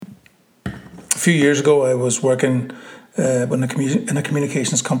few years ago, I was working in a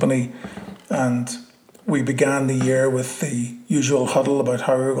communications company, and we began the year with the usual huddle about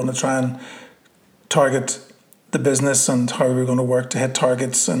how we were going to try and target the business and how we were going to work to hit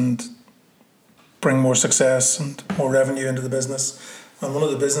targets and bring more success and more revenue into the business. And one of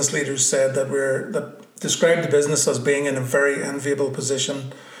the business leaders said that described the business as being in a very enviable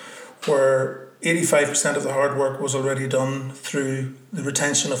position where 85% of the hard work was already done through the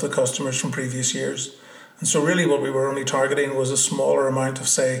retention of the customers from previous years. And so really what we were only targeting was a smaller amount of,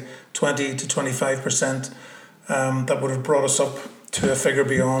 say, 20 to 25% that would have brought us up to a figure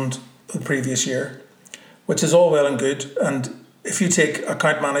beyond the previous year, which is all well and good. And if you take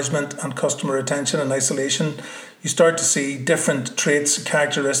account management and customer retention in isolation, you start to see different traits,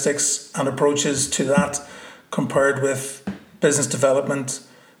 characteristics and approaches to that compared with business development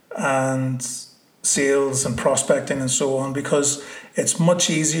and sales and prospecting and so on, because it's much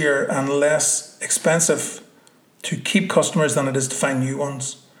easier and less expensive to keep customers than it is to find new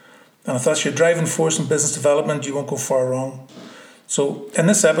ones. And if that's your driving force in business development, you won't go far wrong. So in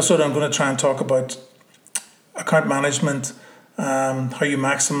this episode, I'm going to try and talk about account management, how you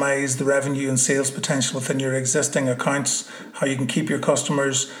maximize the revenue and sales potential within your existing accounts, how you can keep your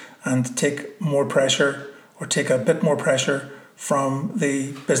customers and take more pressure or take a bit more pressure from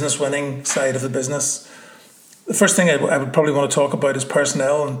the business winning side of the business. The first thing I would probably want to talk about is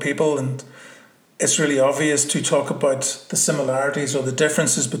personnel and people, and it's really obvious to talk about the similarities or the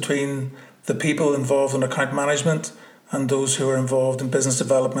differences between the people involved in account management and those who are involved in business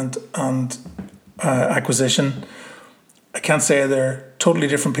development and acquisition. I can't say they're totally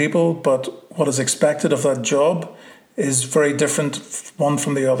different people, but what is expected of that job is very different one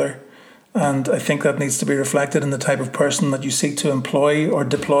from the other. And I think that needs to be reflected in the type of person that you seek to employ or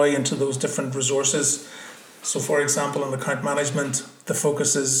deploy into those different resources. So, for example, in account management, the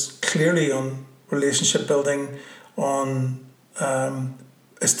focus is clearly on relationship building, on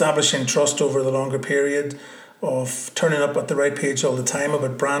establishing trust over the longer period, of turning up at the right page all the time,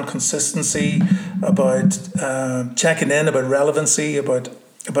 about brand consistency, about checking in, about relevancy, about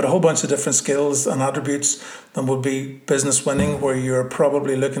a whole bunch of different skills and attributes that would be business winning, where you're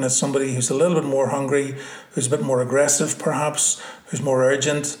probably looking at somebody who's a little bit more hungry, who's a bit more aggressive perhaps, who's more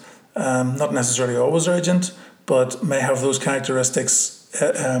urgent, not necessarily always urgent, but may have those characteristics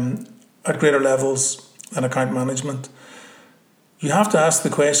at greater levels than account management. You have to ask the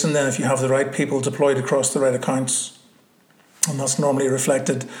question then if you have the right people deployed across the right accounts, and that's normally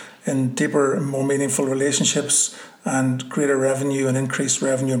reflected in deeper and more meaningful relationships and greater revenue and increased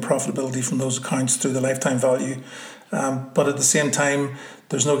revenue and profitability from those accounts through the lifetime value. But at the same time,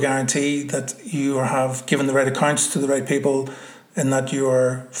 there's no guarantee that you have given the right accounts to the right people and that you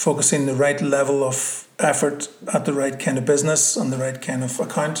are focusing the right level of effort at the right kind of business and the right kind of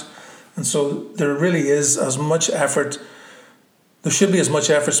account. And so there really is as much effort, there should be as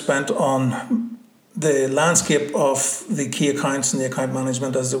much effort spent on the landscape of the key accounts and the account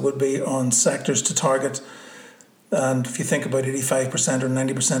management as there would be on sectors to target. And if you think about 85% or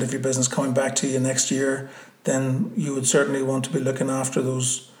 90% of your business coming back to you next year, then you would certainly want to be looking after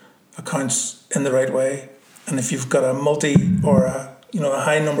those accounts in the right way. And if you've got a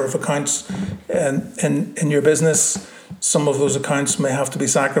high number of accounts in your business, some of those accounts may have to be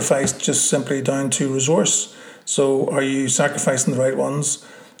sacrificed just simply down to resource. So are you sacrificing the right ones?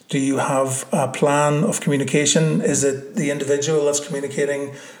 Do you have a plan of communication? Is it the individual that's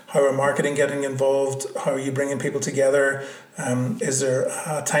communicating? How are marketing getting involved? How are you bringing people together? Is there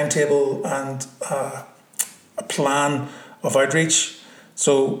a timetable and a plan of outreach?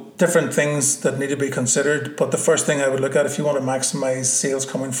 So different things that need to be considered. But the first thing I would look at if you want to maximize sales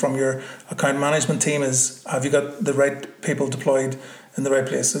coming from your account management team is, have you got the right people deployed in the right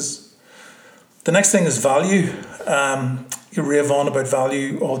places? The next thing is value. You rave on about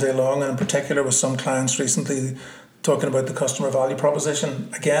value all day long, and in particular with some clients recently talking about the customer value proposition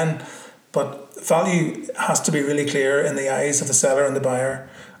again. But value has to be really clear in the eyes of the seller and the buyer.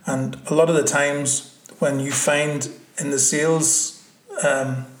 And a lot of the times when you find in the sales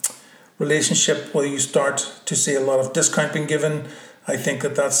relationship where you start to see a lot of discount being given, I think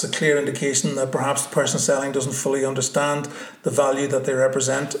that that's a clear indication that perhaps the person selling doesn't fully understand the value that they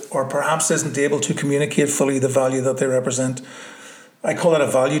represent, or perhaps isn't able to communicate fully the value that they represent. I call it a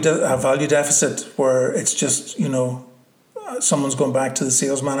value deficit, where it's just, someone's going back to the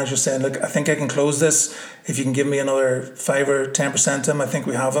sales manager saying, look, I think I can close this. If you can give me another 5 or 10% him, I think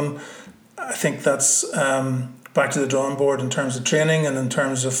we have him. I think that's back to the drawing board in terms of training and in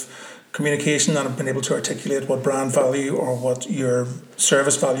terms of communication, and I've been able to articulate what brand value or what your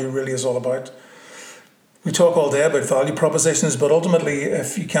service value really is all about. We talk all day about value propositions, but ultimately,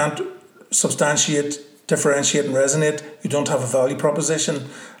 if you can't substantiate, differentiate and resonate, you don't have a value proposition.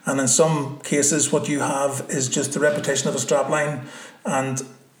 And in some cases, what you have is just the repetition of a strapline. And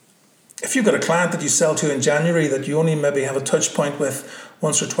if you've got a client that you sell to in January that you only maybe have a touch point with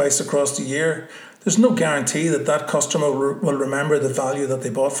once or twice across the year, there's no guarantee that that customer will remember the value that they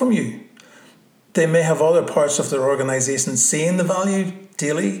bought from you. They may have other parts of their organisation seeing the value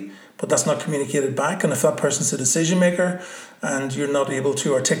daily, but that's not communicated back. And if that person's a decision maker and you're not able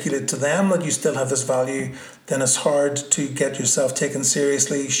to articulate to them that you still have this value, then it's hard to get yourself taken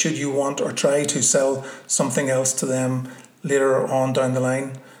seriously should you want or try to sell something else to them later on down the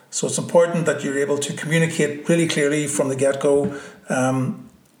line. So it's important that you're able to communicate really clearly from the get-go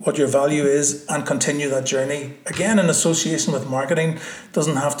what your value is and continue that journey. Again, in association with marketing, it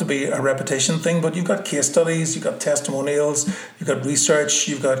doesn't have to be a repetition thing, but you've got case studies, you've got testimonials, you've got research,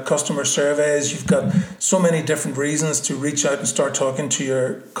 you've got customer surveys, you've got so many different reasons to reach out and start talking to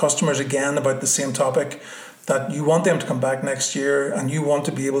your customers again about the same topic, that you want them to come back next year and you want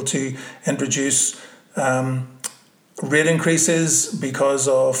to be able to introduce rate increases because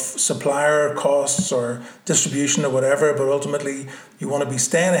of supplier costs or distribution or whatever, but ultimately you want to be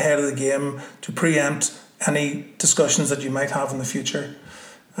staying ahead of the game to preempt any discussions that you might have in the future.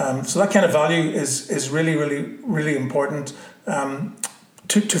 So that kind of value is really, really, really important.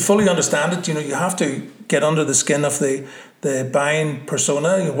 To fully understand it, you have to get under the skin of the buying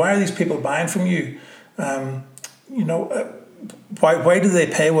persona. Why are these people buying from you? Why do they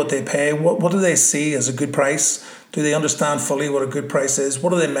pay what they pay? What do they see as a good price? Do they understand fully what a good price is?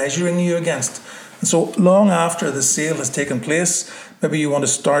 What are they measuring you against? And so long after the sale has taken place, maybe you want to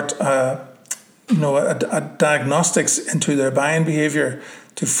start a diagnostics into their buying behaviour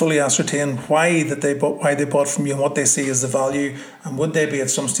to fully ascertain why they bought from you and what they see as the value, and would they be at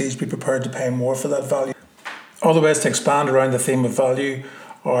some stage be prepared to pay more for that value. Other ways to expand around the theme of value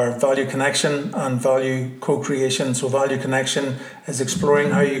or value connection and value co-creation. So value connection is exploring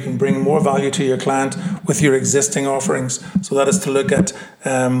how you can bring more value to your client with your existing offerings. So that is to look at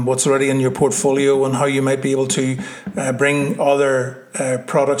what's already in your portfolio and how you might be able to bring other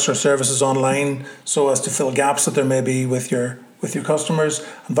products or services online so as to fill gaps that there may be with your customers.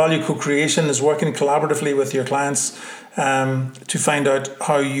 And value co-creation is working collaboratively with your clients to find out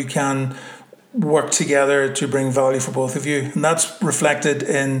how you can work together to bring value for both of you. And that's reflected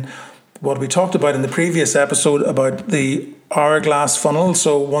in what we talked about in the previous episode about the hourglass funnel.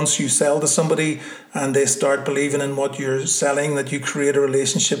 So once you sell to somebody and they start believing in what you're selling, that you create a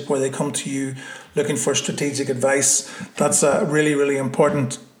relationship where they come to you looking for strategic advice. That's a really, really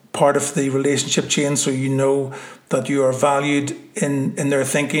important part of the relationship chain, so you know that you are valued in their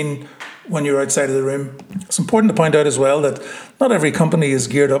thinking when you're outside of the room. It's important to point out as well that not every company is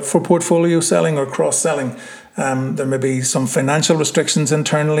geared up for portfolio selling or cross-selling. There may be some financial restrictions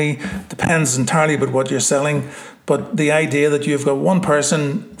internally, depends entirely about what you're selling, but the idea that you've got one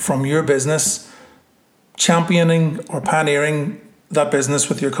person from your business championing or pioneering that business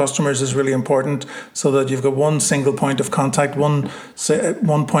with your customers is really important, so that you've got one single point of contact, one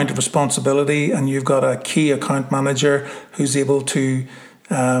point of responsibility, and you've got a key account manager who's able to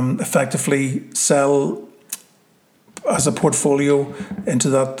effectively sell as a portfolio into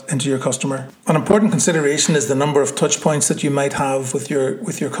your customer. An important consideration is the number of touch points that you might have with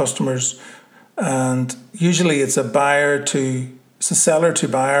your customers, and usually it's a seller to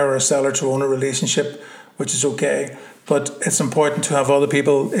buyer or a seller to owner relationship, which is okay. But it's important to have other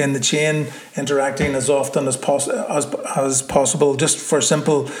people in the chain interacting as often as possible, just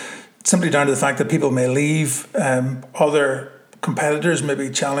simply down to the fact that people may leave. Other competitors may be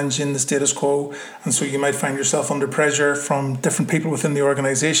challenging the status quo, and so you might find yourself under pressure from different people within the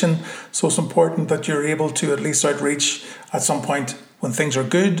organisation. So it's important that you're able to at least outreach at some point when things are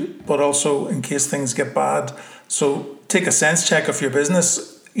good, but also in case things get bad. So take a sense check of your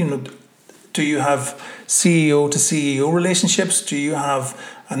business. Do you have CEO to CEO relationships? Do you have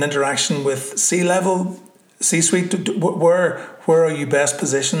an interaction with C-level, C-suite? Where are you best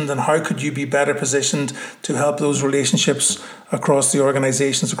positioned, and how could you be better positioned to help those relationships across the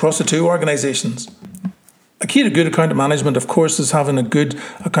organizations, across the two organizations? A key to good account management, of course, is having a good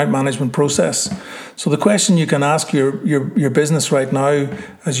account management process. So the question you can ask your business right now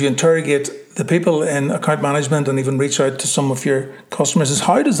as you interrogate the people in account management and even reach out to some of your customers is,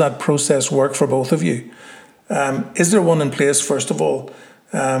 how does that process work for both of you? Is there one in place, first of all?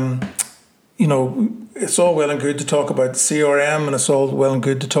 It's all well and good to talk about CRM, and it's all well and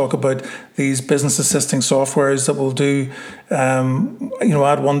good to talk about these business assisting softwares that will do,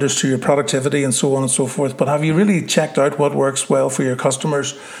 add wonders to your productivity and so on and so forth. But have you really checked out what works well for your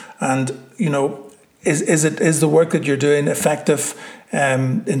customers? And, is the work that you're doing effective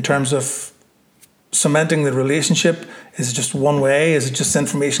in terms of cementing the relationship? Is it just one way? Is it just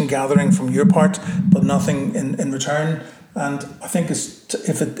information gathering from your part, but nothing in return? And I think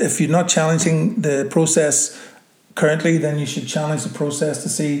if you're not challenging the process currently, then you should challenge the process to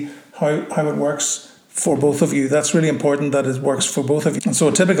see how it works for both of you. That's really important, that it works for both of you. And so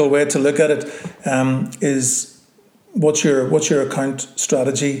a typical way to look at it is what's your account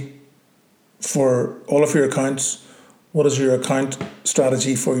strategy for all of your accounts? What is your account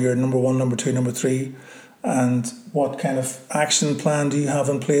strategy for your number 1, number 2, number 3? And what kind of action plan do you have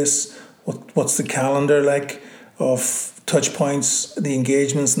in place? What's the calendar like of touch points, the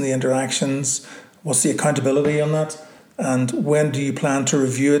engagements and the interactions? What's the accountability on that? And when do you plan to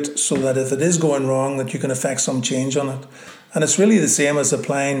review it so that if it is going wrong, that you can affect some change on it? And it's really the same as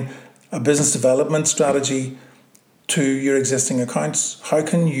applying a business development strategy to your existing accounts. How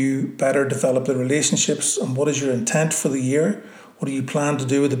can you better develop the relationships, and what is your intent for the year? What do you plan to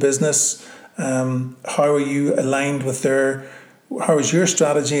do with the business? How are you aligned with how is your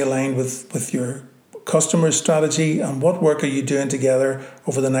strategy aligned with your customer's strategy, and what work are you doing together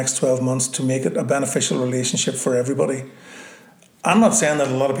over the next 12 months to make it a beneficial relationship for everybody? I'm not saying that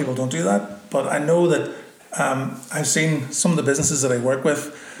a lot of people don't do that, but I know that I've seen some of the businesses that I work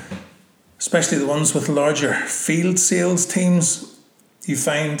with, especially the ones with larger field sales teams, you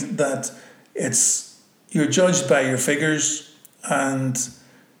find that you're judged by your figures, and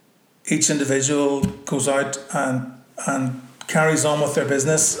each individual goes out and carries on with their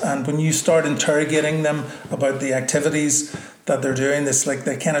business. And when you start interrogating them about the activities that they're doing, it's like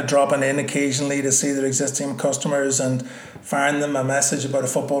they're kind of dropping in occasionally to see their existing customers and firing them a message about a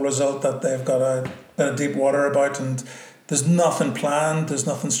football result that they've got a bit of deep water about, and there's nothing planned, there's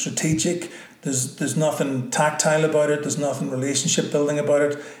nothing strategic, there's nothing tactile about it, there's nothing relationship building about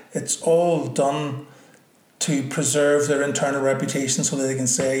it. It's all done to preserve their internal reputation so that they can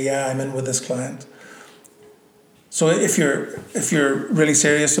say, yeah, I'm in with this client. So if you're really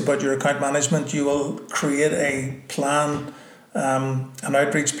serious about your account management, you will create a plan, an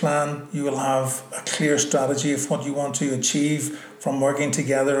outreach plan. You will have a clear strategy of what you want to achieve from working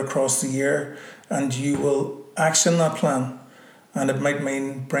together across the year, and you will action that plan. And it might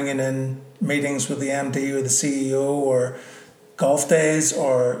mean bringing in meetings with the MD or the CEO, or golf days,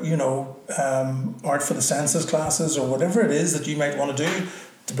 or art for the senses classes, or whatever it is that you might want to do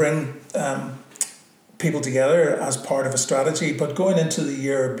to bring people together as part of a strategy. But going into the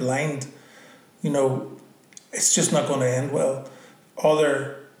year blind, it's just not going to end well.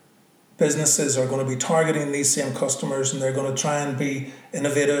 Other businesses are going to be targeting these same customers, and they're going to try and be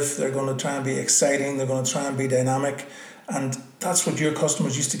innovative, they're going to try and be exciting, they're going to try and be dynamic, and that's what your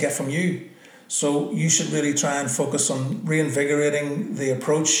customers used to get from you. So you should really try and focus on reinvigorating the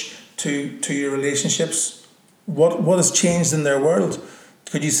approach to your relationships. What has changed in their world?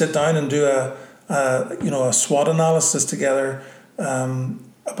 Could you sit down and do a SWOT analysis together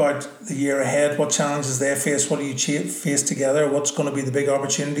about the year ahead? What challenges they face? What do you face together? What's going to be the big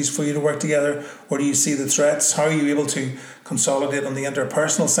opportunities for you to work together? Where do you see the threats? How are you able to consolidate on the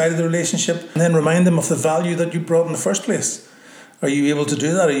interpersonal side of the relationship? And then remind them of the value that you brought in the first place. Are you able to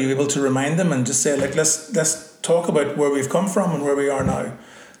do that? Are you able to remind them and just say, let's talk about where we've come from and where we are now?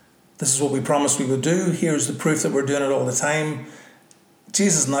 This is what we promised we would do. Here's the proof that we're doing it all the time.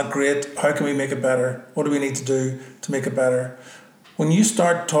 Jesus is not great. How can we make it better? What do we need to do to make it better? When you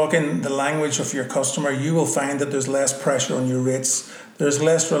start talking the language of your customer, you will find that there's less pressure on your rates. There's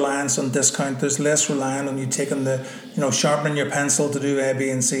less reliance on discount. There's less reliance on you taking sharpening your pencil to do A, B,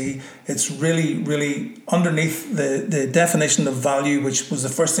 and C. It's really, really underneath the definition of value, which was the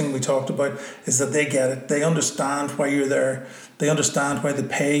first thing we talked about, is that they get it. They understand why you're there. They understand why they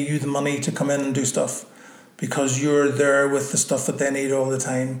pay you the money to come in and do stuff, because you're there with the stuff that they need all the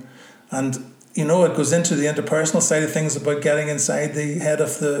time. And it goes into the interpersonal side of things, about getting inside the head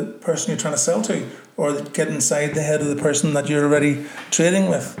of the person you're trying to sell to, or get inside the head of the person that you're already trading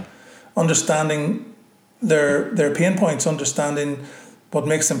with, understanding their pain points, understanding what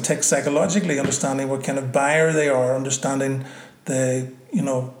makes them tick psychologically, understanding what kind of buyer they are, understanding the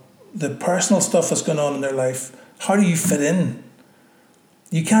personal stuff that's going on in their life. How do you fit in?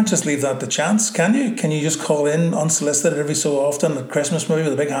 You can't just leave that to chance, can you? Can you just call in unsolicited every so often at Christmas, maybe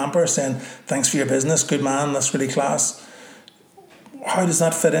with a big hamper saying, thanks for your business, good man, that's really class? How does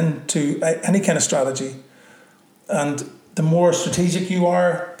that fit into any kind of strategy? And the more strategic you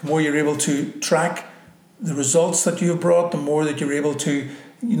are, the more you're able to track the results that you've brought, the more that you're able to,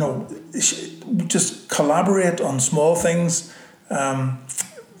 just collaborate on small things,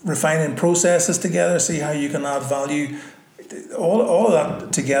 refining processes together, see how you can add value. All of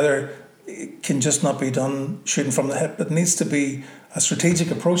that together can just not be done shooting from the hip. It needs to be a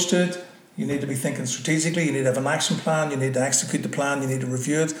strategic approach to it. You need to be thinking strategically. You need to have an action plan. You need to execute the plan. You need to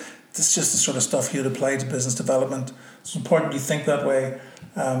review it. This is just the sort of stuff you'd apply to business development. It's important you think that way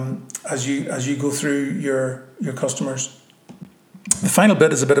as you go through your customers. The final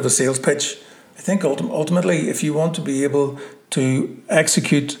bit is a bit of a sales pitch. I think ultimately, if you want to be able to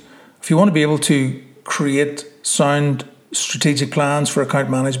execute, if you want to be able to create sound strategic plans for account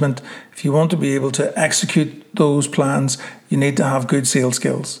management, if you want to be able to execute those plans, you need to have good sales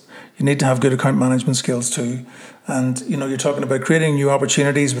skills. You need to have good account management skills too. And, you're talking about creating new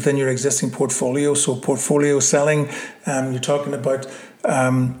opportunities within your existing portfolio. So portfolio selling, you're talking about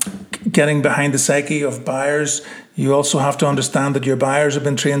getting behind the psyche of buyers. You also have to understand that your buyers have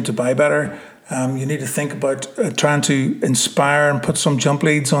been trained to buy better. You need to think about trying to inspire and put some jump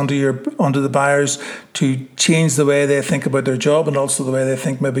leads onto the buyers to change the way they think about their job and also the way they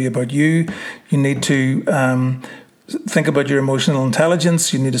think maybe about you. You need to think about your emotional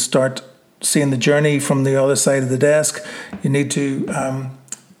intelligence. You need to start seeing the journey from the other side of the desk. You need to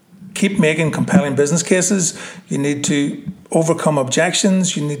keep making compelling business cases. You need to overcome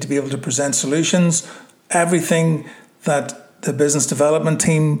objections. You need to be able to present solutions. Everything that the business development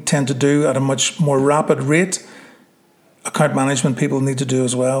team tend to do at a much more rapid rate, account management people need to do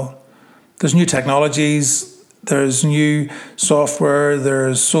as well. There's new technologies, there's new software,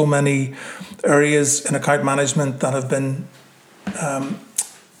 there's so many areas in account management that have been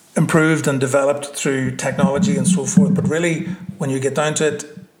improved and developed through technology and so forth. But really, when you get down to it,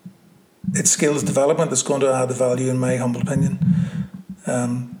 it's skills development that's going to add the value, in my humble opinion.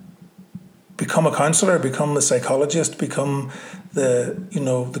 Become a counsellor, become the psychologist, become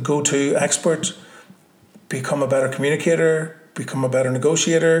the go-to expert, become a better communicator, become a better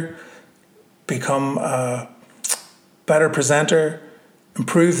negotiator, become a better presenter,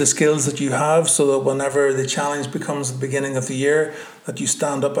 improve the skills that you have so that whenever the challenge becomes at the beginning of the year, that you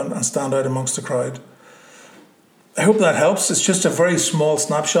stand up and stand out amongst the crowd. I hope that helps. It's just a very small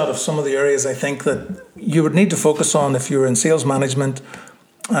snapshot of some of the areas I think that you would need to focus on if you're in sales management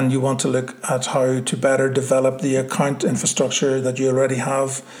and you want to look at how to better develop the account infrastructure that you already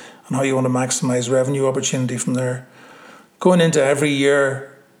have and how you want to maximize revenue opportunity from there. Going into every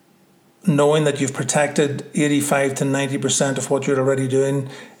year knowing that you've protected 85 to 90% of what you're already doing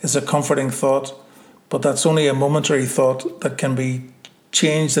is a comforting thought, but that's only a momentary thought that can be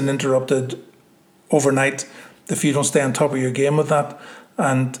changed and interrupted overnight if you don't stay on top of your game with that.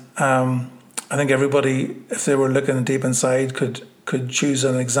 And I think everybody, if they were looking deep inside, could choose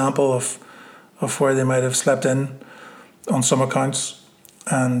an example of where they might have slept in on some accounts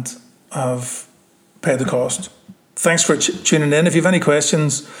and have paid the cost. Thanks for tuning in. If you have any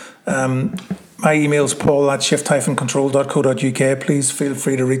questions, my email is paul@shift-control.co.uk. Please feel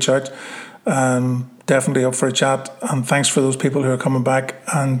free to reach out. Definitely up for a chat. And thanks for those people who are coming back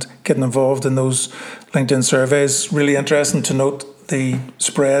and getting involved in those LinkedIn surveys. Really interesting to note the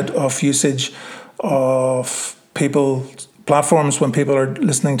spread of usage of platforms when people are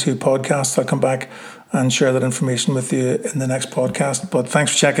listening to podcasts. I'll come back and share that information with you in the next podcast. But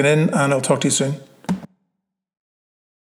thanks for checking in, and I'll talk to you soon.